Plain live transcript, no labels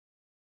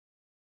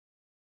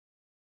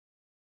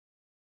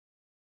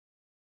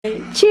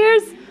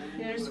Cheers!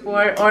 Cheers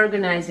for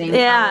organizing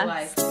our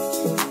life.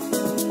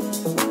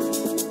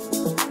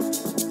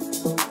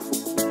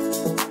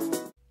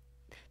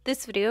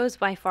 This video is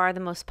by far the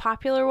most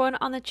popular one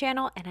on the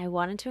channel, and I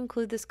wanted to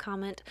include this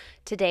comment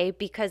today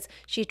because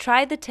she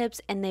tried the tips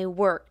and they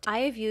worked. I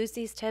have used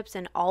these tips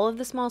in all of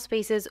the small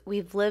spaces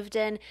we've lived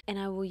in, and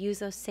I will use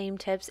those same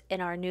tips in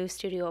our new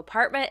studio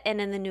apartment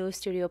and in the new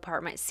studio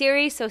apartment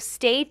series, so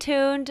stay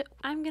tuned.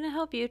 I'm going to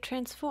help you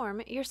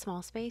transform your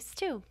small space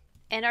too.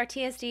 And our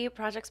TSD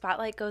project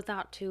spotlight goes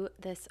out to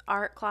this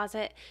art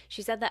closet.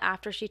 She said that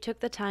after she took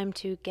the time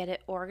to get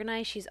it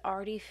organized, she's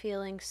already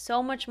feeling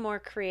so much more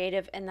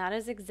creative, and that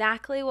is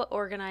exactly what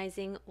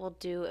organizing will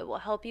do. It will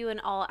help you in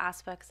all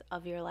aspects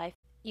of your life.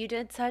 You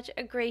did such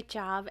a great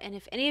job, and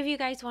if any of you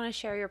guys want to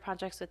share your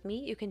projects with me,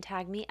 you can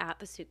tag me at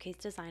the Suitcase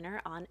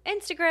Designer on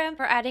Instagram.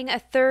 We're adding a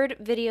third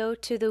video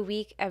to the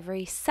week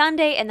every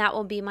Sunday, and that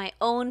will be my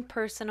own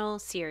personal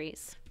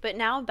series. But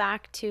now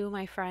back to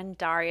my friend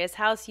Daria's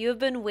house. You have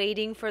been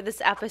waiting for this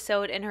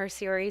episode in her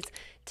series.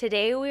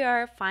 Today we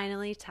are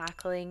finally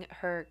tackling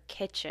her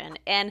kitchen.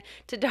 And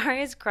to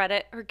Daria's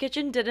credit, her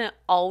kitchen didn't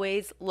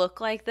always look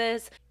like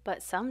this,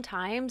 but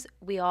sometimes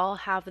we all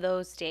have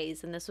those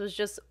days, and this was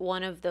just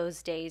one of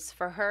those days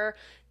for her.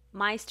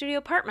 My studio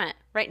apartment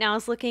right now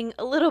is looking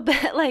a little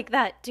bit like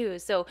that too.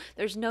 So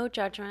there's no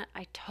judgment.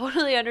 I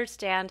totally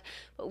understand,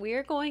 but we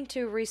are going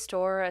to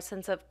restore a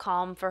sense of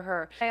calm for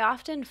her. I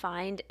often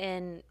find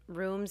in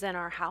rooms in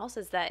our house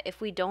is that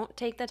if we don't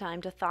take the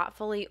time to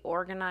thoughtfully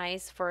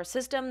organize for a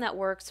system that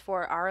works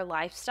for our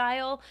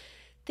lifestyle,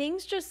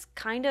 things just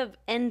kind of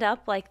end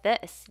up like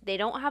this. They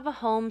don't have a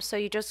home, so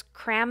you just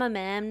cram them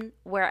in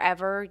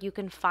wherever you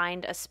can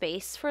find a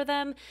space for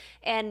them,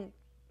 and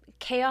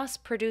chaos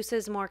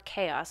produces more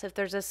chaos. If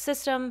there's a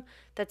system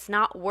that's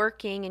not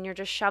working and you're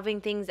just shoving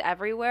things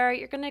everywhere,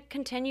 you're going to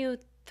continue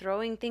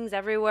throwing things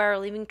everywhere or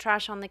leaving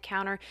trash on the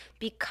counter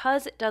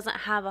because it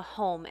doesn't have a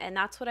home. And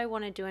that's what I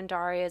want to do in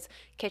Daria's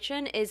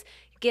kitchen, is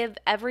give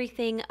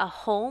everything a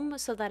home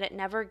so that it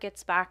never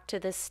gets back to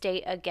this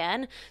state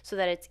again, so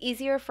that it's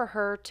easier for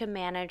her to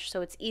manage,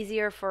 so it's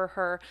easier for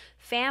her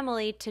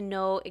family to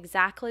know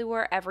exactly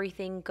where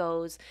everything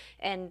goes,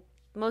 and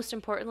most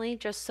importantly,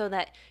 just so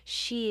that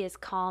she is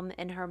calm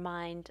in her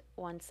mind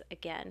once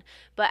again.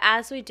 But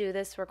as we do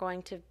this, we're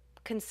going to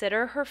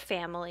consider her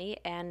family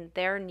and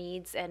their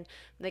needs. And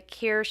like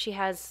here, she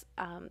has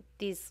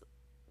these,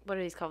 what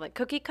are these called? Like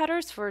cookie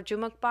cutters for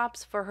jumuk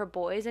bops for her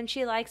boys, and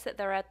she likes that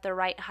they're at the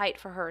right height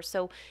for her.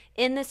 So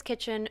in this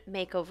kitchen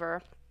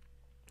makeover,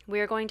 we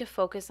are going to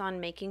focus on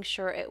making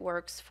sure it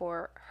works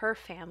for her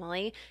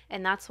family.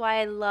 And that's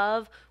why I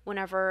love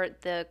whenever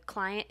the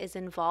client is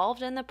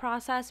involved in the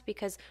process,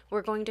 because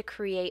we're going to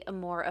create a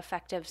more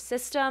effective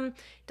system.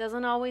 It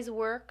doesn't always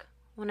work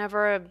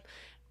whenever a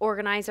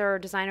organizer or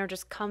designer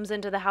just comes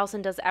into the house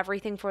and does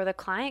everything for the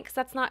client, because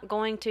that's not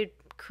going to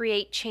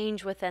create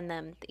change within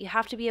them. You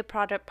have to be a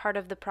part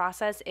of the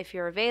process if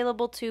you're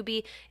available to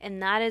be,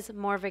 and that is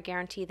more of a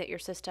guarantee that your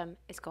system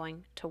is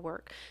going to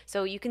work.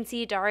 So you can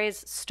see Daria's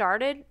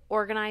started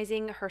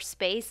organizing her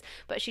space,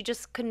 but she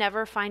just could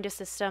never find a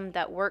system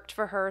that worked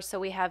for her. So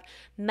we have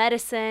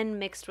medicine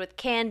mixed with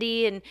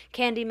candy, and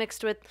candy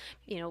mixed with,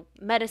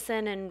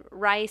 medicine and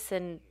rice,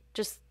 and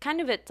just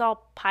kind of it's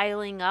all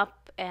piling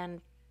up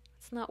and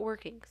it's not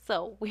working.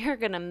 So we are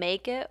going to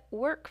make it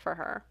work for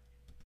her.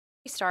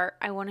 Start,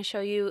 I want to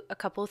show you a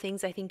couple of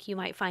things I think you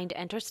might find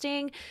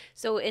interesting.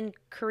 So in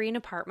Korean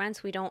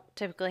apartments, we don't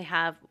typically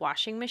have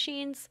washing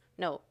machines.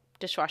 No,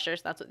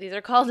 dishwashers, that's what these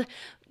are called.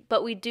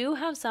 But we do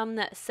have some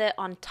that sit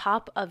on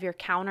top of your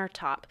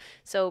countertop.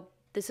 So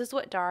this is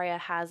what Daria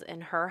has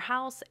in her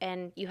house,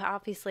 and you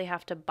obviously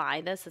have to buy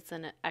this. It's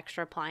an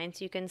extra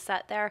appliance you can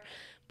set there,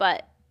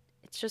 but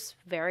it's just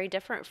very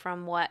different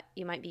from what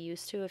you might be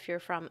used to if you're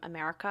from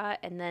America.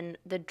 And then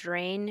the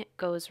drain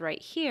goes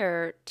right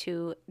here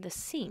to the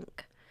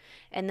sink.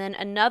 And then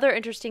another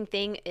interesting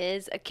thing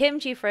is a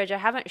kimchi fridge. I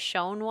haven't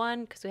shown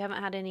one because we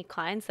haven't had any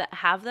clients that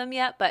have them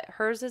yet, but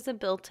hers is a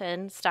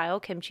built-in style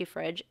kimchi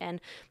fridge, and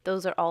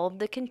those are all of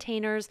the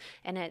containers,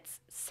 and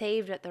it's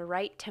saved at the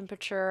right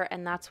temperature,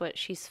 and that's what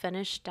she's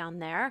finished down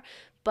there.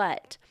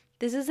 But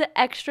this is an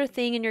extra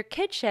thing in your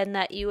kitchen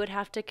that you would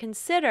have to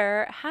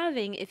consider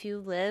having if you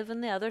live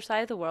on the other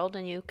side of the world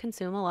and you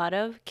consume a lot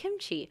of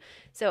kimchi.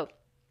 So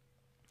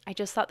I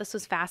just thought this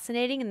was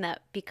fascinating, and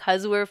that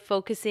because we're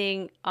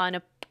focusing on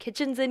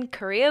kitchens in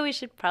Korea, we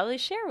should probably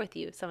share with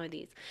you some of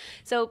these.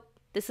 So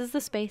this is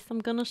the space I'm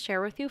going to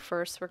share with you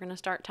first. We're going to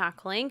start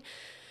tackling.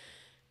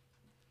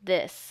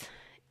 This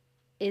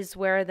is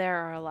where there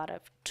are a lot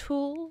of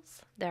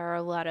tools. There are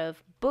a lot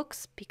of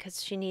books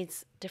because she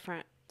needs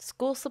different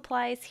school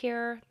supplies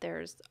here.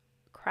 There's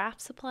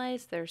craft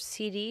supplies, there's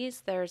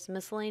CDs, there's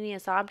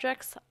miscellaneous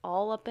objects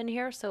all up in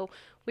here. So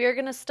we are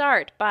going to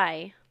start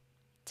by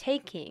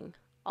taking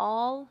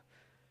all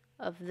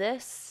of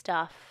this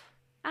stuff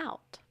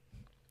out.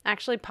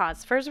 Actually,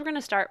 pause. First, we're going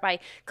to start by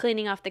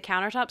cleaning off the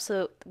countertop.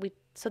 So we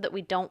so that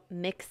we don't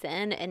mix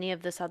in any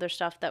of this other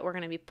stuff that we're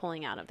going to be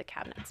pulling out of the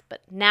cabinets.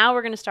 But now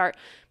we're going to start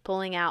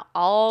pulling out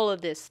all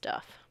of this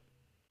stuff.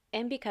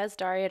 And because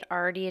Daria had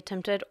already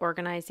attempted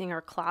organizing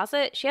her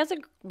closet, she has a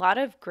lot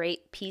of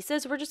great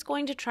pieces. We're just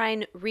going to try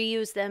and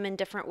reuse them in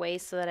different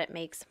ways so that it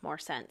makes more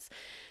sense.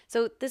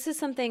 So this is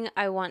something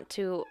I want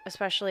to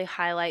especially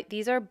highlight.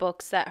 These are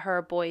books that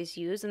her boys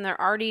use, and they're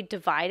already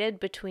divided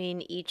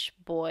between each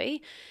boy.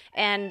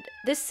 And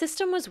this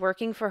system was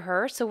working for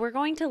her, so we're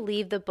going to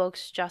leave the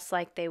books just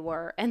like they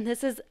were. And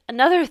this is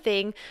another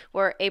thing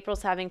where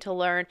April's having to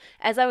learn.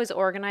 As I was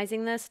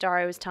organizing this,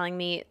 Daria was telling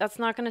me, that's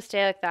not going to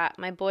stay like that.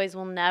 My boys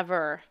will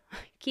never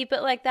keep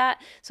it like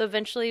that. So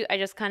eventually I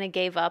just kind of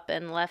gave up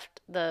and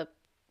left the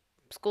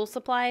school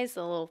supplies,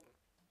 the little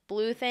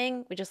blue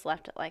thing, we just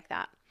left it like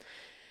that.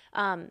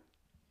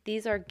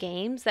 These are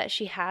games that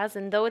she has,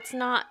 and though it's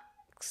not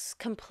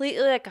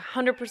completely like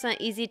 100%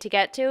 easy to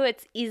get to,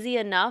 it's easy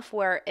enough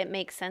where it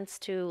makes sense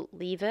to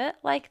leave it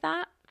like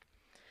that.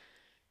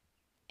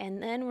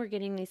 And then we're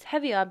getting these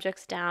heavy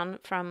objects down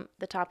from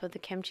the top of the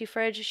kimchi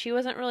fridge. She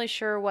wasn't really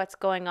sure what's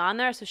going on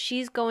there, so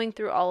she's going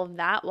through all of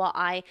that while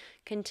I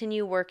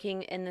continue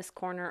working in this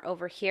corner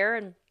over here.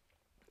 And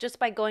just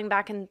by going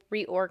back and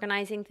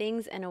reorganizing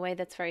things in a way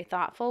that's very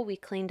thoughtful, we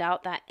cleaned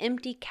out that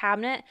empty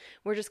cabinet.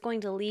 We're just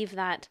going to leave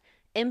that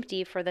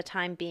empty for the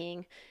time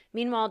being.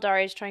 Meanwhile,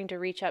 Daria is trying to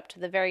reach up to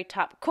the very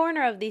top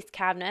corner of these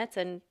cabinets,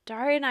 and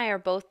Daria and I are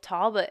both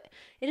tall, but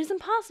it is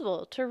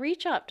impossible to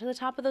reach up to the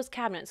top of those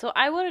cabinets. So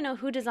I want to know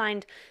who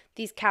designed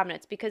these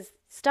cabinets, because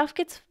stuff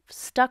gets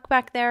stuck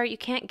back there. You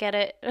can't get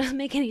it. It doesn't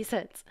make any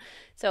sense.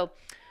 So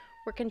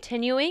we're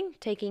continuing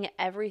taking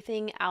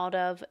everything out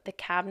of the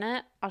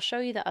cabinet. I'll show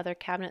you the other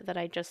cabinet that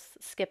I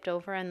just skipped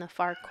over in the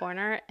far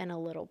corner in a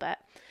little bit.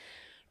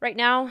 Right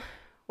now,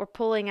 we're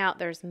pulling out,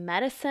 there's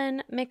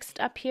medicine mixed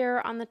up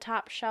here on the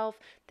top shelf.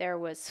 There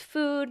was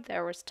food,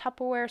 there was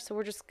Tupperware. So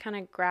we're just kind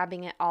of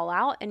grabbing it all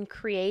out and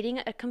creating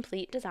a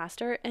complete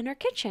disaster in our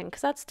kitchen,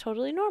 because that's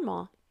totally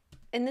normal.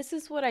 And this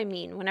is what I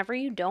mean. Whenever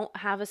you don't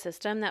have a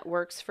system that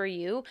works for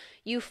you,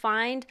 you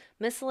find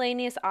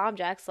miscellaneous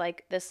objects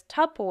like this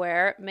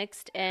Tupperware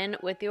mixed in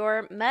with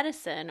your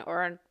medicine,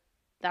 or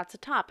that's a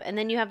top. And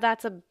then you have,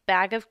 that's a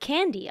bag of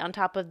candy on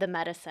top of the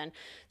medicine.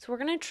 So we're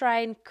going to try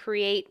and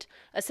create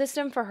a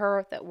system for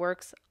her that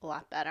works a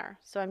lot better.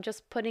 So I'm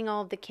just putting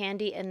all of the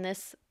candy in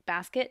this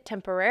basket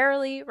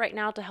temporarily right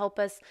now to help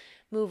us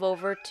move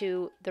over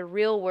to the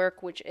real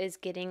work, which is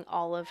getting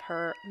all of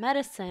her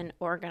medicine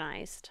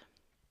organized.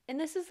 And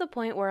this is the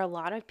point where a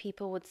lot of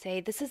people would say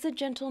this is a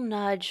gentle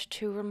nudge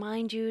to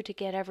remind you to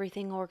get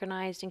everything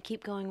organized and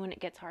keep going when it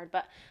gets hard.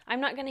 But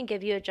I'm not going to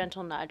give you a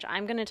gentle nudge.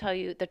 I'm going to tell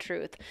you the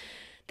truth.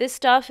 This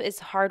stuff is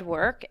hard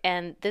work,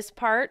 and this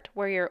part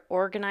where you're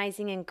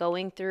organizing and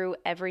going through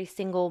every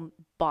single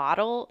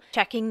bottle,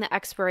 checking the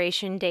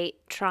expiration date,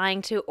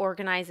 trying to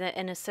organize it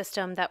in a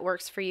system that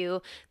works for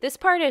you, this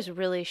part is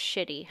really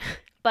shitty.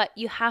 But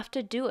you have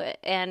to do it,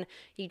 and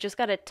you just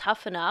got to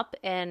toughen up.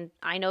 And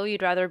I know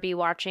you'd rather be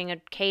watching a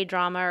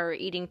K-drama or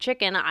eating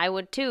chicken. I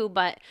would too,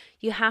 but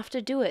you have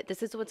to do it.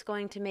 This is what's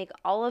going to make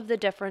all of the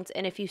difference.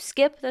 And if you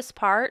skip this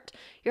part,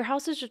 your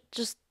house is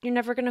just you're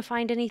never going to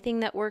find anything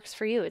that works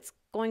for you. It's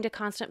going to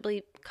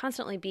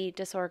constantly be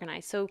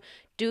disorganized. So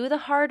do the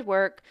hard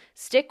work,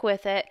 stick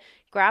with it.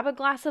 Grab a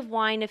glass of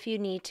wine if you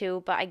need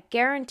to, but I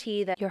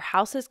guarantee that your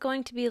house is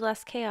going to be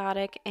less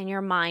chaotic and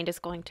your mind is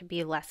going to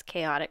be less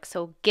chaotic.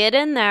 So get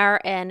in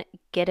there and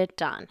get it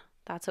done.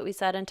 That's what we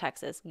said in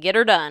Texas. Get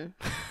her done.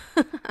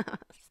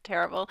 It's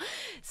terrible.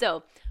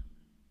 So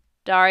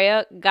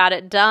Daria got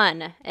it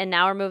done. And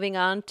now we're moving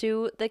on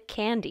to the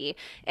candy.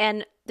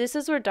 And this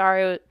is where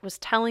Daria was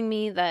telling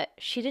me that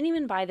she didn't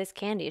even buy this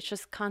candy. It's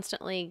just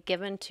constantly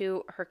given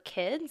to her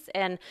kids.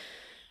 And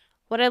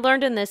what I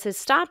learned in this is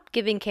stop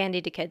giving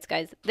candy to kids,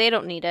 guys. They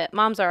don't need it.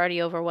 Mom's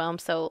already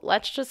overwhelmed, so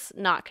let's just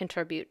not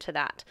contribute to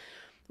that.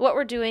 What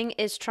we're doing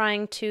is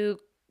trying to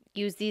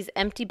use these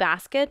empty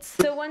baskets.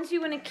 So ones you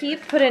want to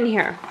keep, put in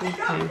here.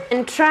 Okay.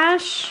 And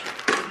trash,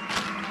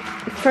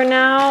 for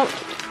now,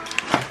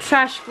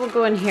 trash will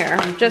go in here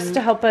just to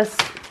help us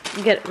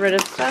get rid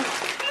of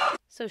stuff.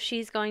 So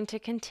she's going to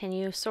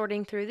continue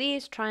sorting through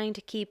these, trying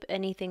to keep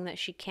anything that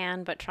she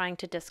can, but trying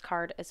to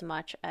discard as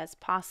much as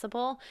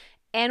possible.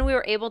 And we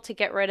were able to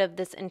get rid of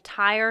this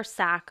entire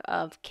sack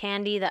of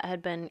candy that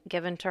had been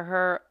given to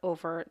her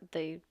over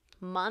the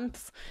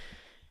months.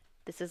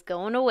 This is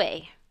going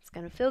away. It's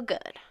going to feel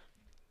good.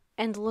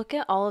 And look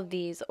at all of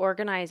these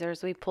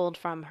organizers we pulled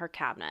from her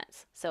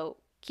cabinets. So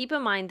keep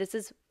in mind, this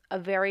is a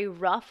very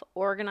rough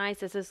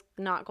organized. This is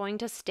not going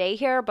to stay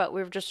here, but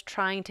we're just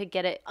trying to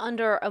get it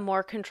under a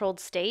more controlled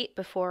state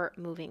before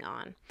moving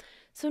on.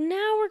 So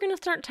now we're going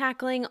to start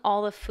tackling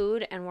all the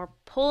food, and we're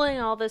pulling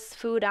all this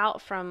food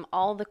out from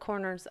all the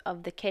corners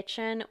of the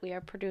kitchen. We are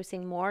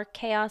producing more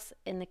chaos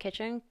in the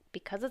kitchen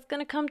because it's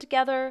going to come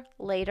together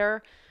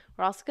later.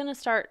 We're also going to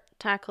start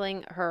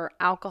tackling her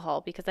alcohol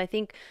because I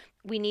think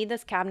we need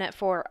this cabinet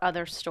for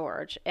other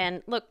storage.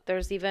 And look,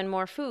 there's even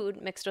more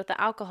food mixed with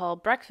the alcohol,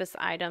 breakfast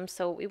items,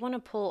 so we want to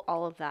pull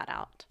all of that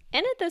out.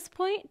 And at this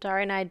point,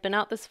 Daria and I had been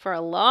out this for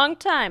a long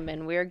time,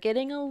 and we're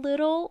getting a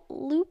little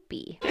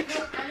loopy.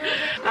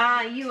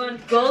 You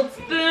want gold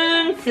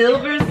spoon,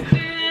 silver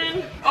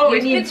spoon? Oh,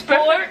 you need it's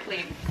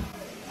perfectly.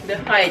 The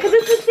height. Because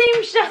it's the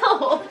same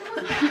shelf.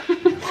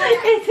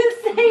 It's the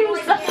same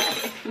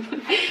size.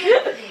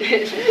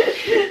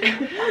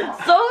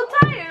 So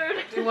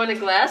tired. You want a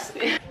glass?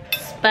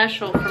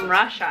 Special from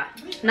Russia.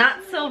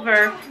 Not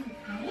silver,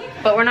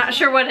 but we're not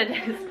sure what it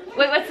is.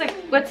 Wait,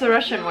 what's the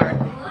Russian word?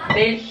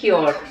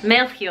 Melchior.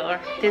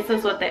 Melchior. This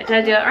is what they did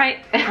I do it right?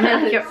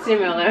 Melchior.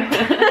 Similar.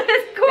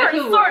 Of course,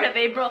 sort of,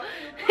 April.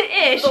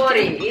 Ish.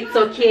 Sorry, it's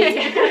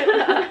okay.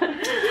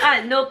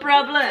 No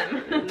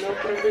problem. No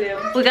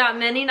problem. We got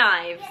many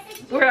knives.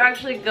 We're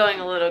actually going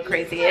a little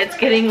crazy. It's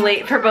getting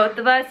late for both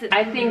of us.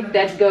 I think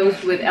that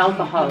goes with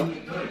alcohol.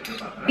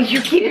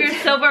 You keep your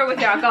silver with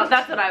your alcohol.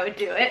 That's what I would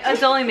do.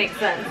 It only makes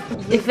sense.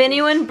 If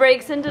anyone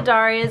breaks into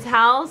Daria's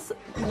house,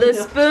 the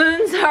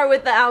spoons are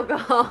with the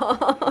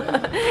alcohol.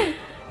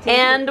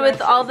 And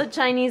with all the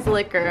Chinese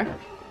liquor.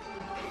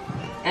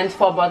 And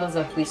 4 bottles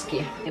of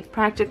whiskey. It's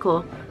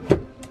practical.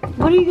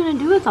 What are you gonna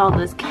do with all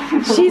this?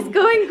 She's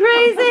going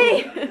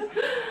crazy!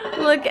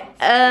 Look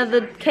at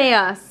the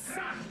chaos.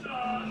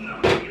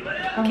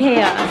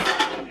 Chaos.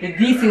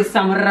 This is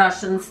some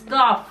Russian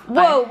stuff.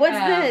 Whoa, what's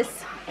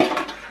this?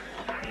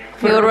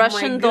 Your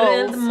Russian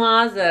dolls.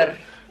 Grandmother.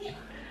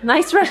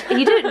 Nice Russian.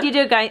 You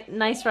do a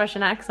nice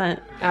Russian accent.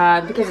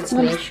 Because it's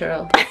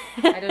natural.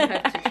 I don't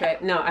have to try.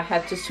 No, I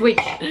have to switch.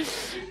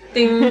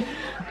 Ding.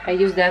 I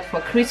use that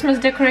for Christmas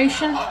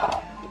decoration.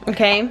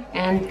 Okay.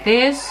 And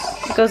this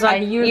goes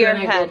on your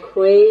head. Go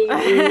crazy.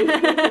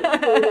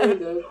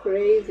 Go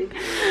crazy.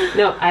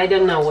 No, I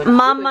don't know what.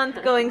 Mom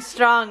month going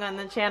strong on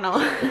the channel.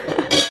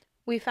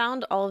 We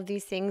found all of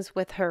these things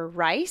with her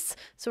rice,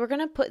 so we're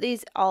gonna put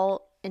these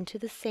all into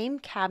the same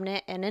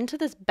cabinet and into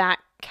this back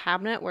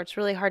cabinet where it's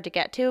really hard to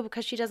get to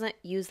because she doesn't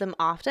use them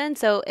often,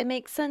 so it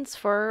makes sense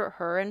for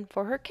her and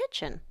for her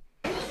kitchen.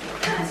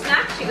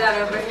 Snacks you got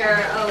over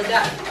here. Oh, we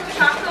got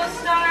Choco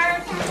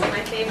Stars,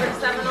 my favorite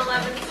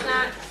 7-Eleven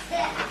snacks.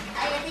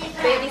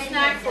 Baby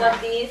snacks, love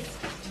these.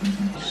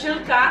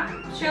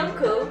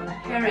 Shilku,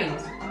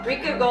 Herrings.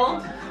 Rika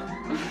Gold,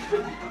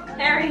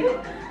 herring.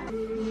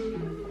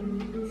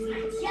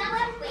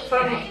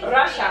 From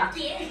Russia.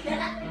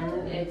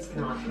 And it's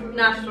not.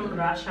 Not from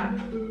Russia.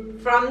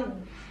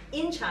 From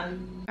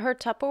Incheon. Her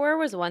Tupperware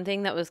was one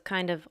thing that was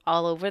kind of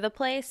all over the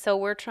place, so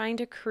we're trying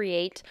to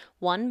create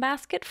one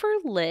basket for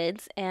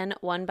lids and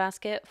one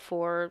basket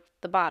for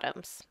the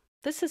bottoms.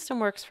 This system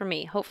works for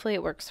me. Hopefully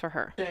it works for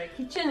her. The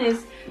kitchen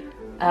is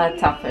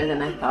tougher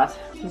than I thought.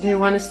 Do you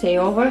want to stay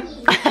over?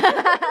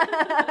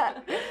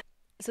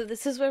 So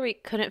this is where we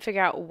couldn't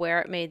figure out where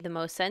it made the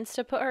most sense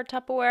to put her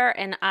Tupperware,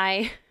 and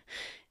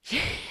she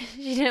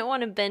didn't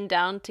want to bend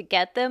down to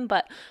get them,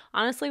 but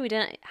honestly we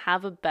didn't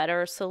have a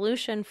better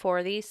solution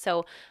for these,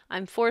 so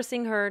I'm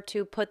forcing her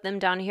to put them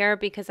down here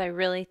because I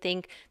really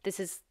think this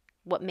is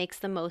what makes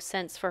the most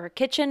sense for her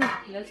kitchen.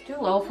 That's too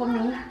low for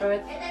me,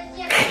 but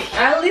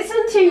I'll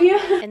listen to you.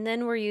 And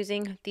then we're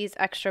using these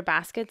extra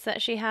baskets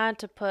that she had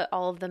to put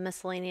all of the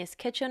miscellaneous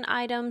kitchen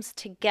items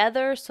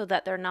together so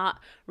that they're not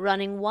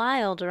running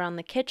wild around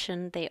the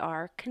kitchen. They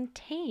are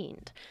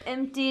contained.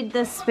 Emptied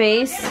the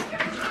space.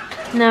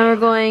 Now we're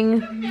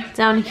going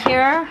down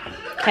here.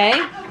 Okay.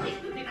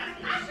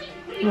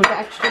 The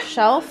extra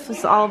shelf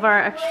is all of our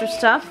extra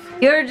stuff.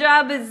 Your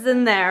job is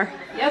in there.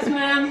 Yes,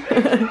 ma'am.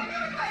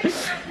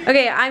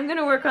 Okay, I'm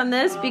gonna work on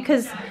this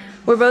because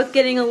we're both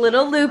getting a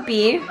little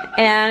loopy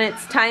and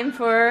it's time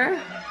for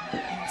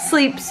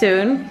sleep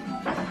soon.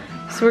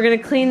 So we're gonna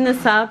clean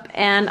this up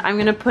and I'm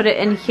gonna put it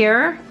in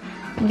here.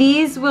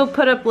 These we'll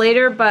put up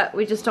later, but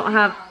we just don't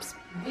have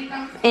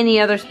any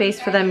other space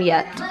for them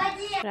yet.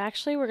 But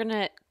actually we're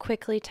gonna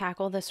quickly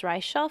tackle this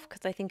rice shelf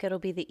because I think it'll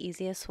be the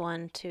easiest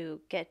one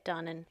to get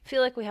done and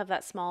feel like we have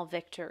that small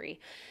victory.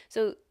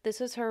 So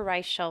this is her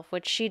rice shelf,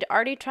 which she'd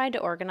already tried to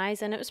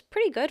organize and it was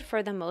pretty good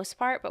for the most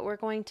part, but we're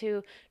going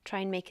to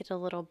try and make it a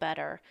little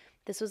better.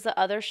 This was the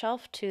other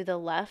shelf to the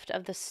left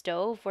of the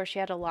stove where she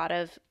had a lot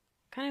of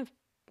kind of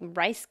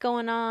rice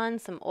going on,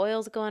 some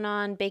oils going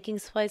on, baking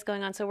supplies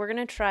going on. So we're going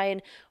to try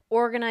and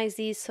organize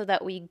these so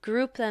that we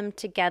group them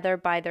together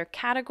by their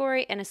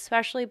category and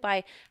especially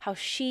by how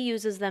she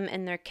uses them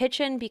in their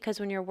kitchen, because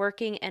when you're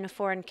working in a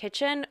foreign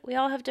kitchen, we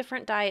all have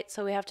different diets,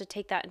 so we have to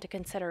take that into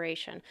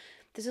consideration.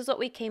 This is what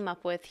we came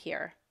up with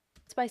here.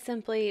 By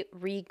simply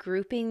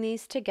regrouping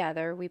these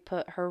together, we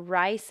put her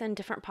rice and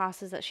different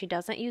pastas that she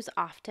doesn't use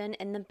often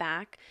in the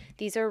back.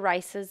 These are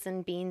rices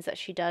and beans that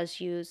she does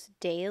use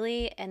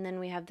daily. And then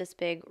we have this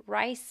big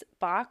rice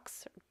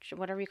box,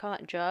 whatever you call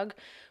it, jug,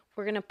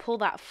 we're going to pull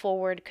that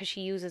forward because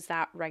she uses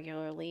that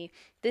regularly.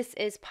 This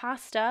is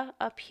pasta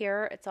up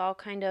here. It's all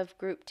kind of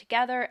grouped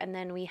together. And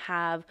then we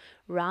have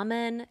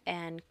ramen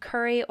and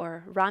curry,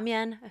 or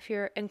ramyeon if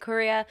you're in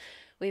Korea.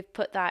 We've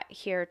put that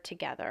here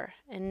together.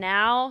 And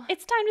now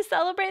it's time to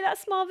celebrate that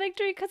small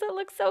victory because it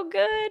looks so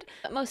good.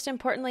 But most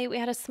importantly, we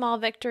had a small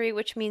victory,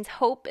 which means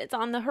hope is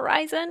on the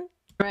horizon.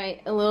 All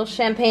right, a little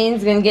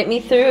champagne's gonna get me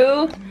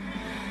through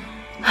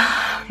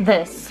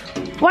this.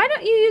 Why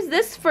don't you use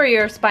this for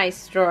your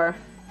spice drawer?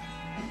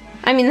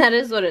 I mean, that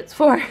is what it's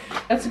for.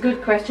 That's a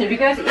good question,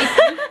 because it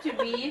used to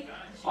be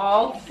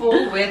all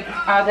full with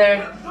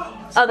other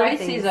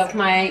spices things of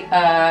my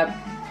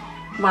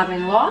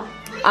mother-in-law.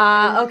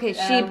 Okay,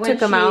 she took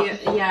them out.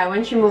 Yeah,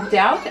 when she moved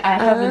out, I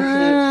haven't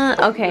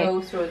to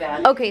go through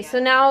that. Okay, so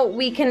now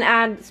we can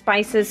add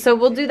spices. So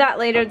we'll do that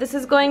later. This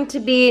is going to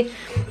be,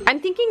 I'm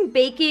thinking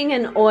baking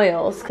and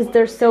oils because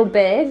they're so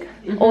big.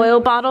 Oil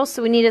bottles,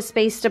 so we need a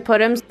space to put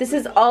them. This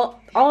is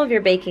all of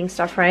your baking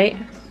stuff, right?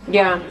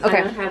 Yeah.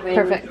 Okay,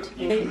 perfect.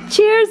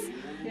 Cheers!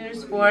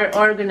 Cheers for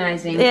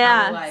organizing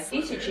our life.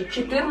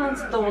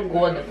 2014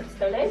 года,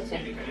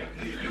 представляете?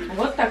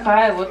 Вот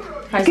такая вот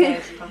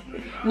хозяйка.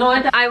 No,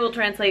 I will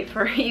translate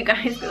for you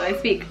guys because I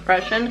speak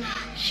Russian.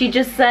 She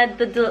just said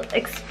the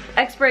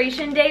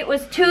expiration date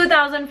was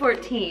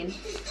 2014.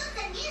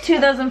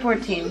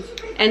 2014.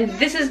 And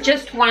this is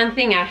just one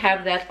thing I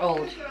have that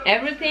old.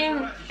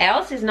 Everything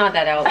else is not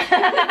that old.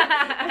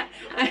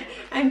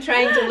 I'm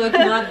trying to look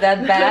not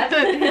that bad.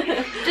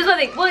 Just one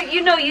thing. Well,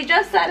 you know, you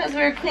just said as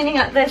we were cleaning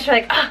up this, you're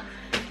like,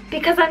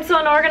 because I'm so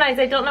unorganized,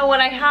 I don't know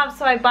what I have,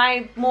 so I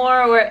buy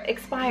more or it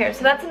expires.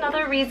 So that's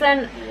another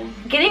reason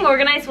getting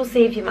organized will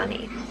save you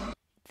money.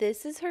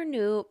 This is her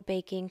new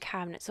baking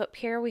cabinet. So up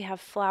here we have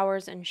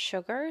flours and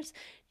sugars.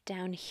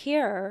 Down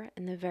here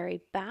in the very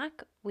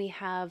back, we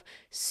have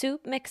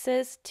soup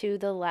mixes to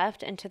the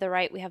left, and to the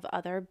right we have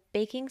other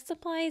baking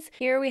supplies.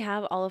 Here we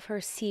have all of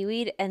her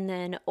seaweed and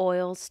then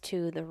oils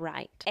to the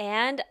right.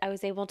 And I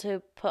was able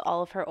to put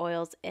all of her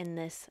oils in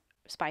this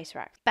spice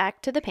rack.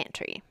 Back to the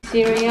pantry.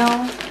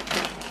 Cereal,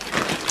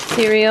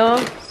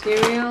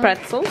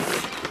 pretzels.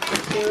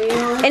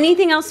 Cereal.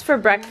 Anything else for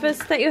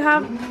breakfast that you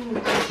have?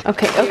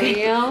 Okay,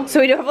 cereal. So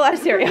we do have a lot of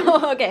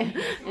cereal. Okay,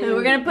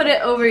 we're gonna put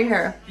it over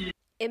here.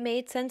 It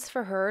made sense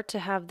for her to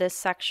have this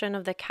section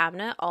of the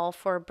cabinet all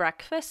for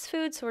breakfast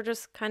food, so we're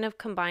just kind of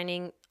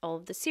combining all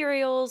of the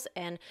cereals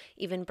and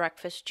even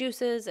breakfast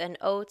juices and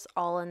oats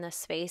all in this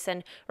space.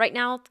 And right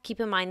now, keep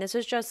in mind, this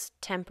is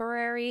just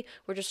temporary.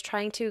 We're just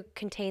trying to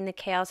contain the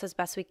chaos as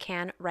best we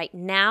can right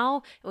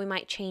now, and we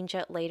might change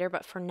it later,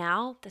 but for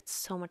now, that's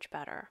so much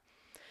better.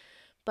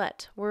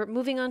 But we're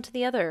moving on to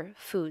the other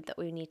food that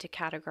we need to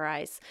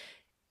categorize.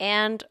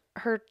 And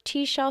her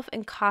tea shelf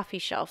and coffee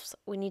shelves,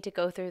 we need to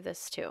go through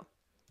this too.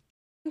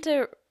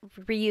 To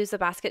reuse the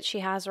basket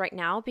she has right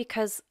now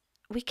because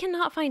we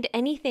cannot find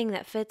anything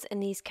that fits in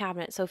these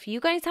cabinets. So if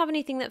you guys have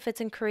anything that fits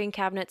in Korean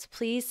cabinets,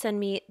 please send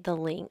me the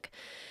link.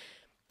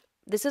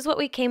 This is what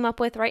we came up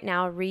with right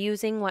now,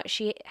 reusing what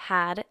she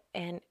had,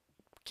 and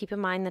keep in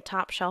mind the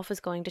top shelf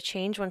is going to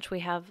change once we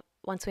have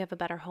a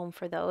better home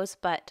for those,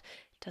 but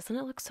doesn't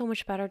it look so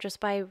much better just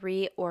by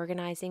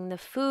reorganizing the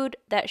food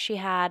that she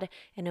had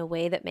in a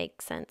way that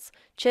makes sense?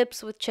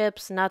 Chips with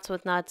chips, nuts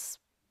with nuts,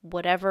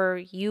 whatever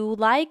you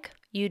like,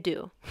 you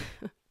do.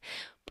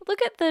 But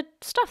look at the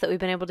stuff that we've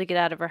been able to get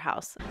out of her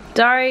house.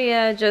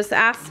 Daria just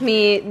asked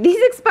me,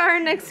 these expire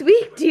next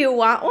week, do you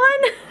want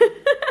one?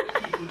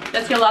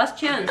 That's your last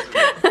chance.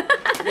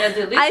 They're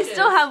delicious. I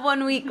still have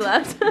 1 week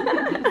left.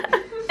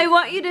 I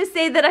want you to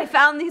say that I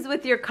found these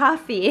with your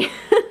coffee.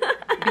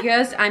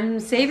 Because I'm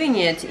saving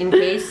it in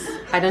case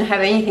I don't have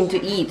anything to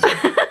eat.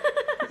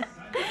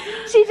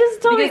 She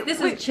just told me. Because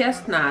this is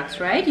chestnuts,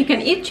 right? You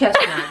can eat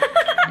chestnut.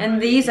 And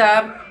these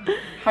are,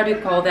 how do you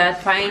call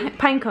that?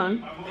 Pine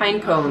cone. Pine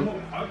cone.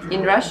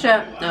 In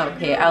Russia,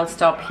 okay, I'll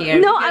stop here.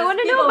 No, I want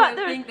to know about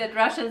the. I think that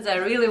Russians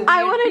are really weird.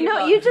 I want to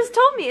know. You just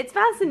told me. It's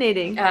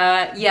fascinating.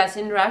 Yes,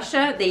 in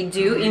Russia they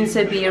do. In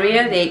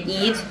Siberia they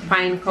eat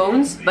pine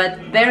cones, but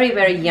very,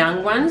 very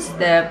young ones.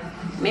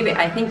 Maybe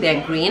I think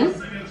they're green.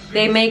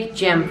 They make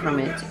jam from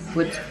it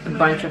with a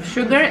bunch of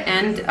sugar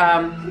and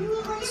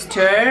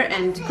stir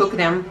and cook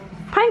them.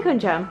 Pine cone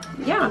jam.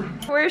 Yeah.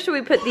 Where should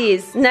we put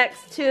these?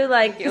 Next to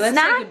like let's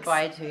snacks? say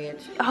goodbye to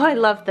it. Oh, I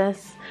love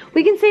this.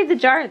 We can save the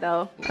jar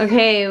though.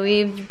 Okay,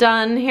 we've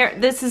done here.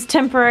 This is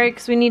temporary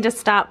because we need to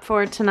stop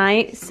for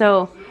tonight.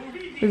 So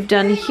we've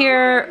done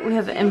here. We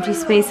have an empty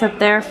space up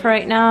there for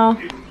right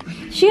now.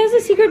 She has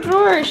a secret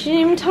drawer she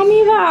didn't even tell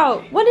me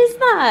about. What is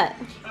that?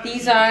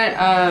 These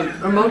are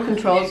remote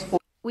controls for.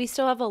 We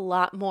still have a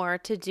lot more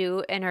to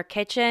do in her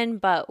kitchen,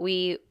 but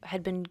we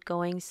had been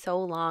going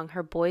so long.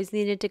 Her boys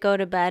needed to go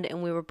to bed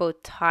and we were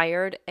both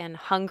tired and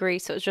hungry,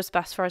 so it was just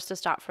best for us to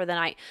stop for the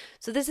night.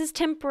 So this is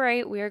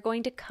temporary. We are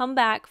going to come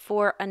back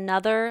for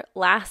another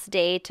last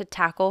day to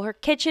tackle her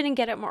kitchen and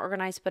get it more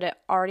organized, but it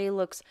already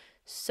looks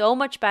so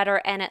much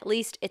better, and at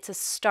least it's a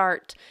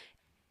start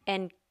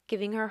and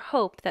giving her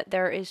hope that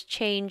there is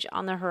change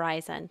on the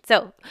horizon.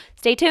 So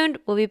stay tuned.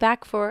 We'll be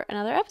back for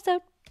another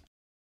episode.